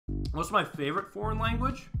What's my favorite foreign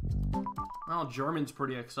language? Well, German's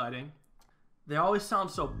pretty exciting. They always sound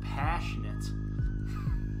so passionate.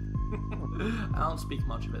 I don't speak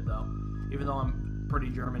much of it, though. Even though I'm pretty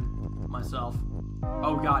German myself.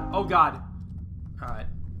 Oh, God. Oh, God. Alright.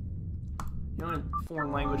 The only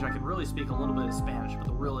foreign language I can really speak a little bit is Spanish, but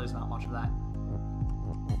there really is not much of that.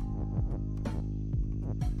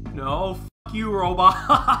 No, f*** you, robot!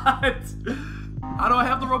 How do I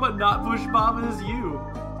have the robot not push Baba as you?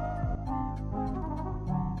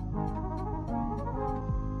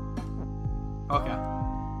 Okay.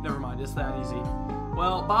 Never mind, it's that easy.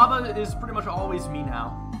 Well, Baba is pretty much always me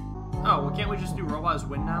now. Oh, well, can't we just do robot as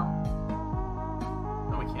win now?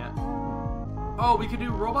 No, we can't. Oh, we could do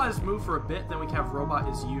robot as move for a bit, then we can have robot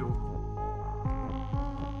as you.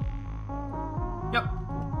 Yep.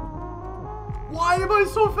 Why am I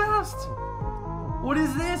so fast? What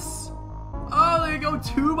is this? Oh, there you go,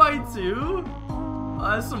 2 by 2? Oh,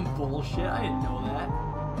 that's some bullshit. I didn't know that.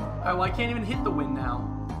 Alright, well, I can't even hit the win now.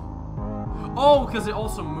 Oh, because it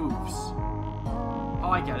also moves. Oh,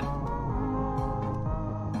 I get it.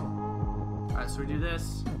 Alright, so we do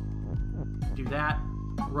this. Do that.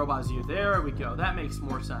 Robot you. There we go. That makes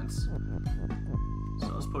more sense. So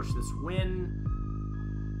let's push this win.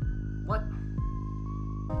 What?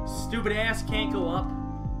 Stupid ass can't go up.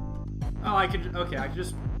 Oh, I could. Okay, I could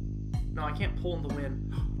just. No, I can't pull in the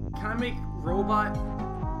win. Can I make robot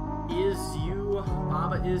is you?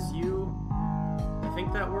 Baba is you? I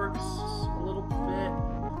think that works a little bit.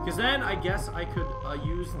 Because then I guess I could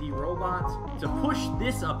use the robot to push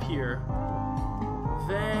this up here.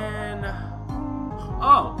 Then.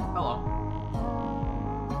 Oh, hello.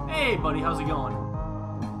 Hey, buddy, how's it going?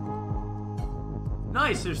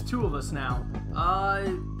 Nice, there's 2 of us now.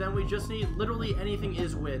 Then we just need literally anything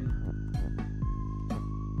is win.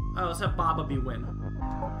 Oh, let's have Baba be win.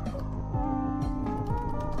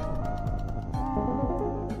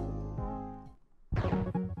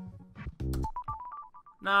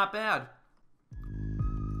 Not bad.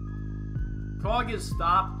 Cog is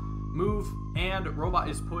stop, move, and robot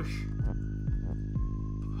is push.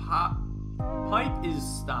 Pipe is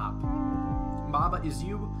stop. Baba is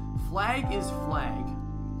you. Flag is flag.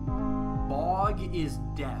 Bog is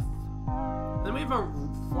death. Then we have a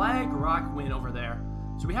flag rock win over there.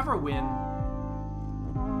 So we have our win.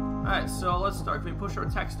 Alright, so let's start. Can we push our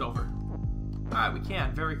text over? Alright, we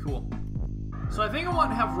can. Very cool. So I think I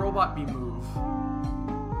want to have robot be move.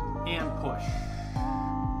 And push.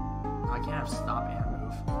 I can't have stop and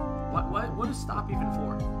move. What is stop even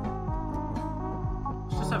for?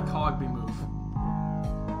 Let's just have cog be move.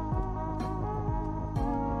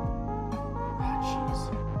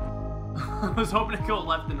 I was hoping to go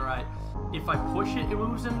left and right. If I push it, it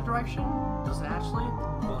moves in a direction? Does it actually?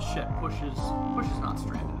 Well, shit, push is not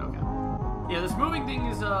stranded, okay. Yeah, this moving thing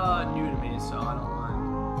is new to me, so I don't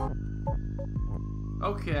mind.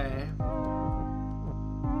 Okay.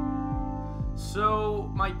 So,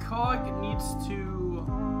 my cog needs to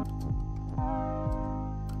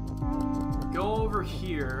go over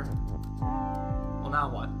here. Well, now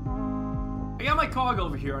what? I got my cog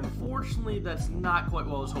over here. Unfortunately, that's not quite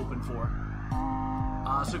what I was hoping for.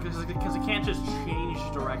 So because it can't just change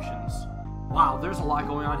directions. Wow, there's a lot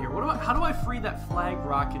going on here. How do I free that flag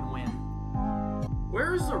rock and win?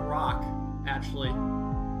 Where is the rock, actually?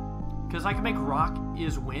 Because I can make rock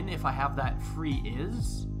is win if I have that free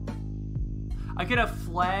is. I could have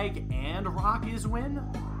flag and rock is win.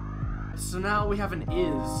 So now we have an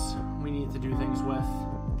is we need to do things with.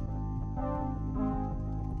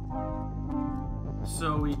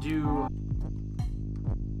 So we do...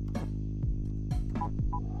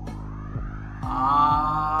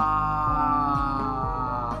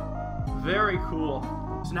 very cool.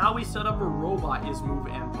 So now we set up a robot is move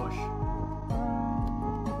and push.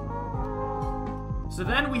 So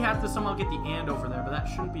then we have to somehow get the and over there, but that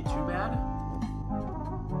shouldn't be too bad.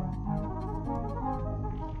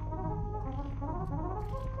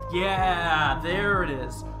 Yeah, there it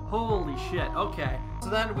is. Holy shit, okay. So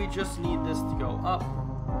then we just need this to go up.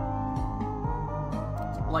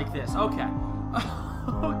 Like this, okay.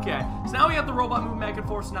 Okay, so now we have the robot move back and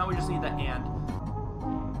forth, so now we just need that and.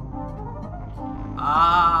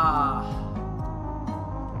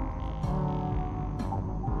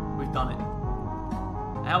 We've done it.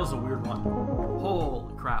 That was a weird one.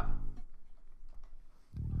 Holy crap.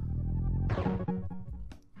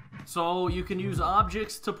 So you can use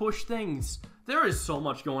objects to push things. There is so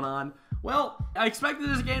much going on. Well, I expected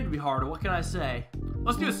this game to be harder. What can I say?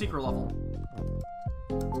 Let's do a secret level.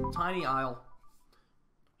 Tiny aisle.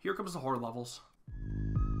 Here comes the horror levels.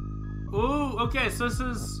 Ooh, okay, so this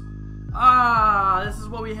is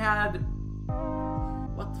what we had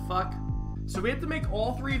What the fuck? So we have to make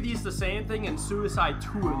all 3 of these the same thing and suicide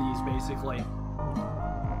 2 of these, basically.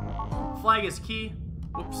 Flag is key.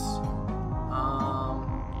 Oops.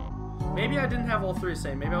 Maybe I didn't have all 3 the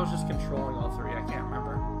same. Maybe I was just controlling all 3. I can't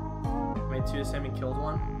remember. Made 2 the same and killed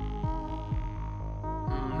 1.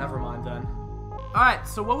 Never mind then. Alright,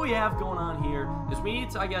 so what we have going on here is we need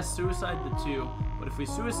to, I guess, suicide the 2. But if we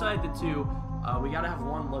suicide the 2, we gotta have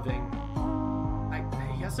 1 living. I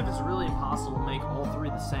guess if it's really impossible to make all 3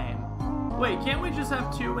 the same. Wait, can't we just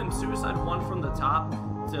have 2 and suicide 1 from the top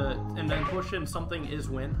and then push in something is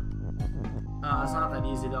win? It's not that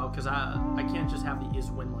easy though, because I can't just have the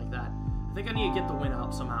is win like that. I think I need to get the win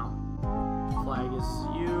out somehow. Flag is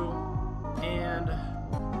you and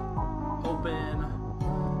open.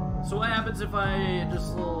 So what happens if I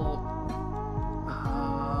just little the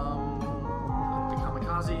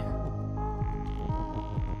kamikaze?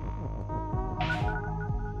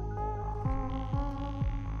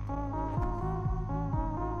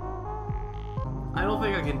 I don't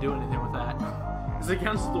think I can do anything with that. It's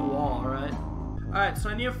against the wall, right? Alright, so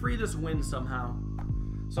I need to free this win somehow.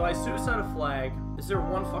 So I suicide a flag. Is there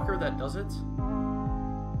one fucker that does it?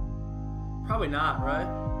 Probably not, right?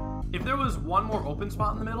 If there was one more open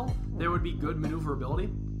spot in the middle, there would be good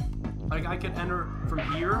maneuverability. Like I could enter from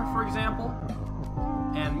here, for example,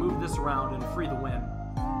 and move this around and free the win.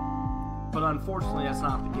 But unfortunately, that's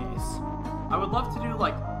not the case. I would love to do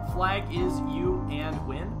like flag is you and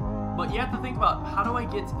win, but you have to think about how do I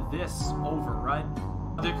get this over, right?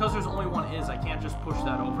 Because there's only one is, I can't just push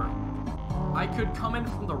that over. I could come in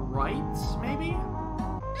from the right, maybe?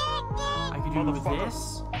 I could do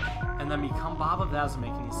this, and then become Baba. That doesn't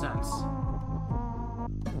make any sense.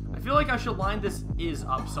 I feel like I should line this is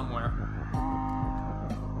up somewhere.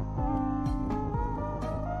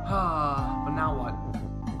 But now what?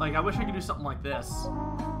 Like, I wish I could do something like this,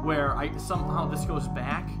 where somehow this goes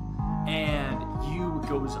back, and U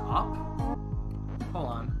goes up. Hold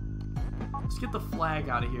on. Let's get the flag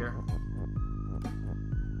out of here.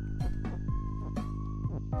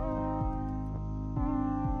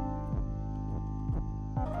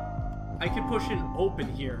 I could push in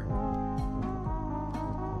open here.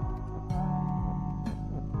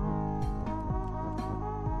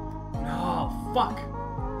 No, fuck.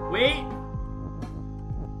 Wait.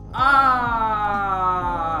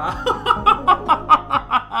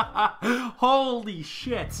 Holy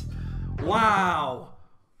shit. Wow.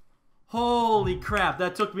 Holy crap,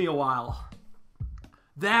 that took me a while.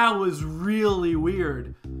 That was really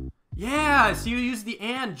weird. Yeah, so you used the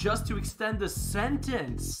and just to extend the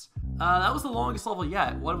sentence. That was the longest level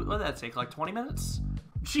yet. What did that take, like 20 minutes?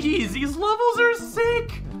 Jeez, these levels are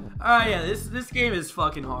sick! Yeah, this game is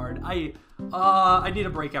fucking hard. I need a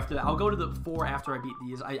break after that. I'll go to the 4 after I beat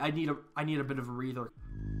these. I need a bit of a breather.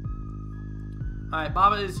 Alright,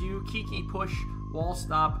 Baba is you, Kiki push, wall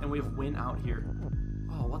stop, and we have win out here.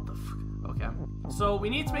 Oh, what the fuck? Okay. So we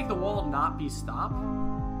need to make the wall not be stop.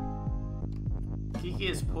 Kiki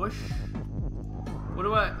is push. What do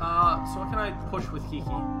so what can I push with Kiki?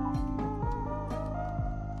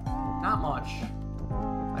 Not much.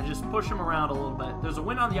 I just push him around a little bit. There's a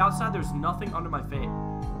win on the outside, there's nothing under my face.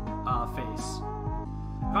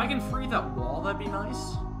 If I can free that wall, that'd be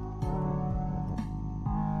nice.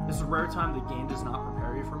 This is a rare time the game does not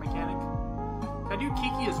prepare you for mechanic. Can I do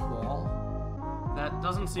Kiki as wall? That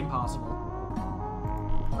doesn't seem possible.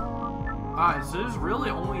 Alright, so there's really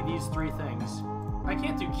only these 3 things. I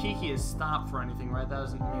can't do Kiki as stop for anything, right? That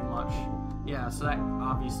doesn't mean much. Yeah, so that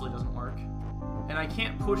obviously doesn't work. And I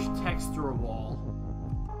can't push text through a wall.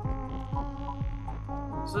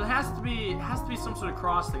 So it has to be some sort of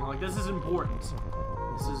cross thing. Like, this is important.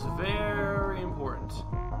 This is very important.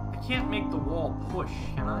 I can't make the wall push,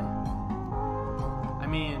 can I? I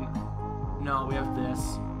mean, no, we have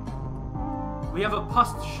this. We have a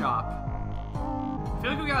pust shop. I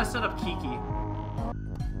feel like we gotta set up Kiki.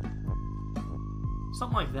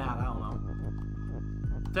 Something like that, I don't know.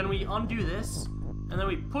 Then we undo this, and then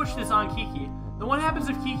we push this on Kiki. Then what happens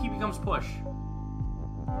if Kiki becomes push?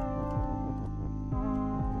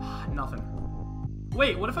 Nothing.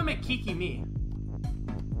 Wait, what if I make Kiki me?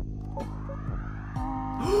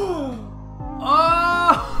 Oh!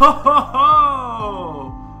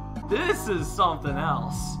 This is something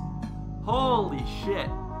else. Holy shit.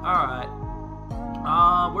 Alright.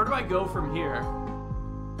 Where do I go from here?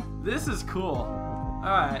 This is cool.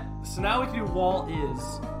 Alright, so now we can do wall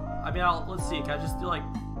is. I mean, let's see, can I just do like...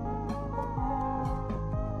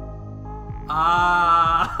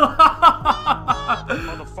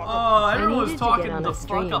 Oh, everyone was talking the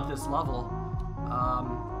fuck up this level.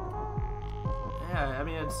 Yeah, I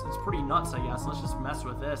mean, it's pretty nuts, I guess. Let's just mess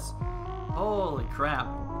with this. Holy crap.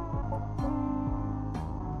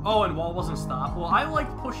 Oh, and wall wasn't stopped. Well, I like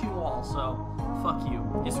pushing wall, so fuck you.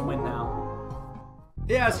 It's win now.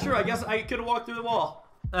 Yeah, it's true. I guess I could have walked through the wall.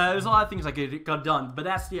 There's a lot of things I could have got done, but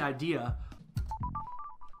that's the idea.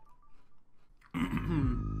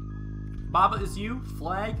 Baba is you.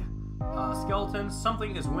 Flag. Skeleton.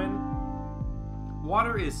 Something is win.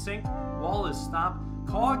 Water is sink. Wall is stop.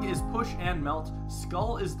 Cog is push and melt.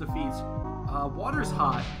 Skull is defeat. Water is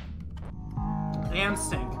hot. And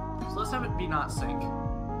sink. So let's have it be not sink.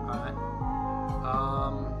 Alright.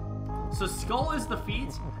 So skull is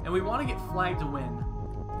defeat, and we want to get flag to win.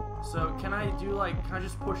 So can I do like, can I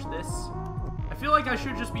just push this? I feel like I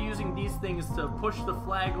should just be using these things to push the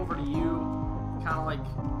flag over to you. Kind of like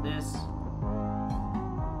this.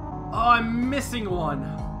 Oh, I'm missing one.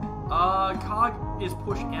 Cog is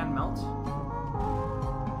push and melt.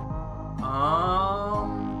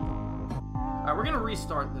 Alright, we're gonna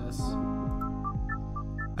restart this.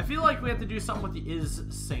 I feel like we have to do something with the is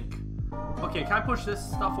sink. Okay, can I push this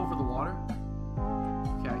stuff over the water?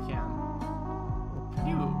 Okay, I can.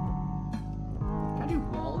 Can I do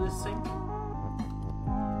wall is sink?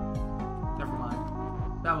 Never mind.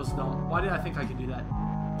 That was dumb. Why did I think I could do that?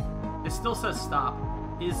 It still says stop.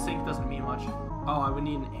 Is sink doesn't mean much. Oh, I would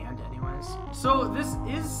need an and anyways. So this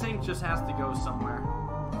is sink just has to go somewhere.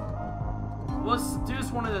 Let's do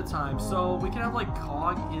this one at a time. So we can have like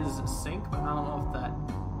cog is sink, but I don't know if that...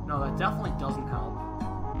 No, that definitely doesn't help.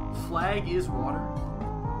 Flag is water.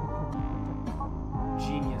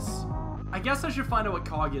 Genius. I guess I should find out what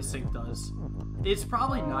cog is sink does. It's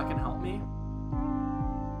probably not going to help me.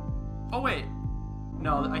 Oh, wait.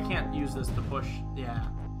 No, I can't use this to push. Yeah.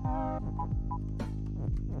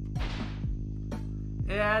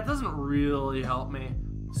 Yeah, it doesn't really help me.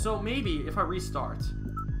 So maybe if I restart,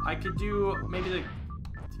 I could do maybe the...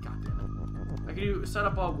 God damn it. I could do set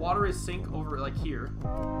up a water is sink over like here.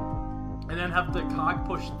 And then have the cog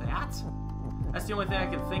push that? That's the only thing I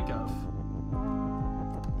can think of.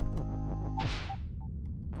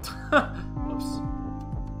 Whoops.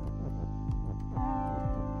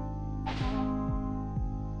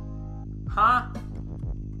 Huh?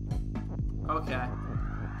 Okay.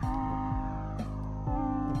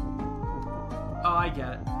 Oh, I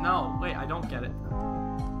get it. No, wait, I don't get it.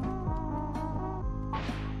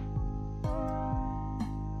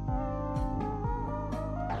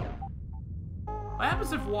 What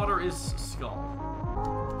happens if water is skull?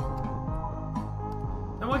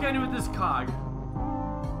 Then what can I do with this cog?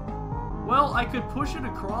 Well, I could push it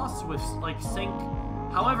across with, like, sink.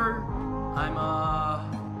 However, I'm,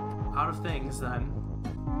 out of things then.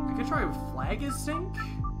 I could try flag is sink?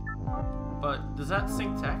 But, does that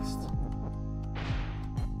sink text?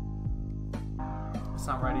 It's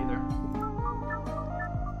not right either.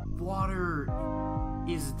 Water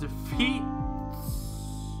is defeat.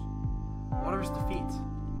 Water is defeat.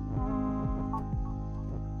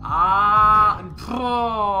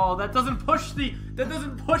 Oh, that doesn't push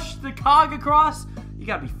the cog across. You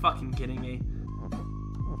gotta be fucking kidding me.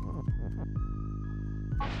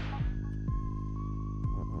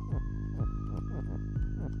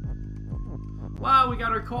 Wow, we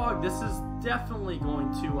got our cog. This is definitely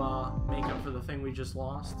going to make up for the thing we just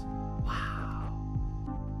lost. Wow.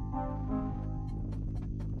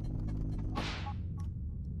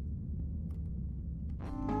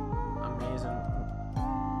 Amazing.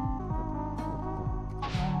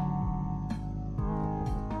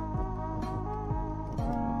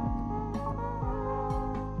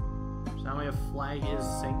 So now we have flag is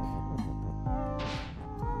sink.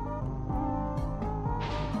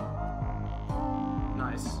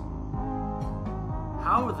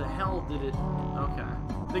 How the hell did it... Okay.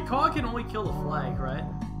 The cog can only kill the flag, right?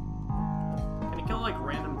 Can it kill, like,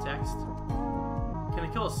 random text? Can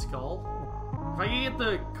it kill a skull? If I can get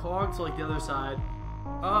the cog to, like, the other side...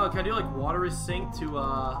 Oh, can I do, like, water is sink to,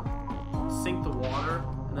 sink the water?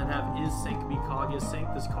 And then have is sink be cog is sink?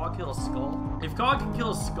 Does cog kill a skull? If cog can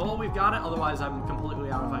kill a skull, we've got it. Otherwise, I'm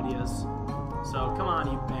completely out of ideas. So, come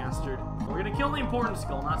on, you bastard. We're gonna kill the important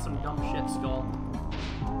skull, not some dumb shit skull.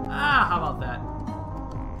 Ah, how about that?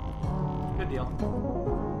 Good deal.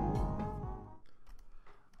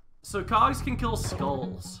 So cogs can kill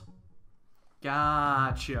skulls.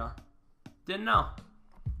 Gotcha. Didn't know.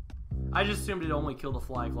 I just assumed it only killed the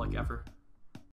flag like ever.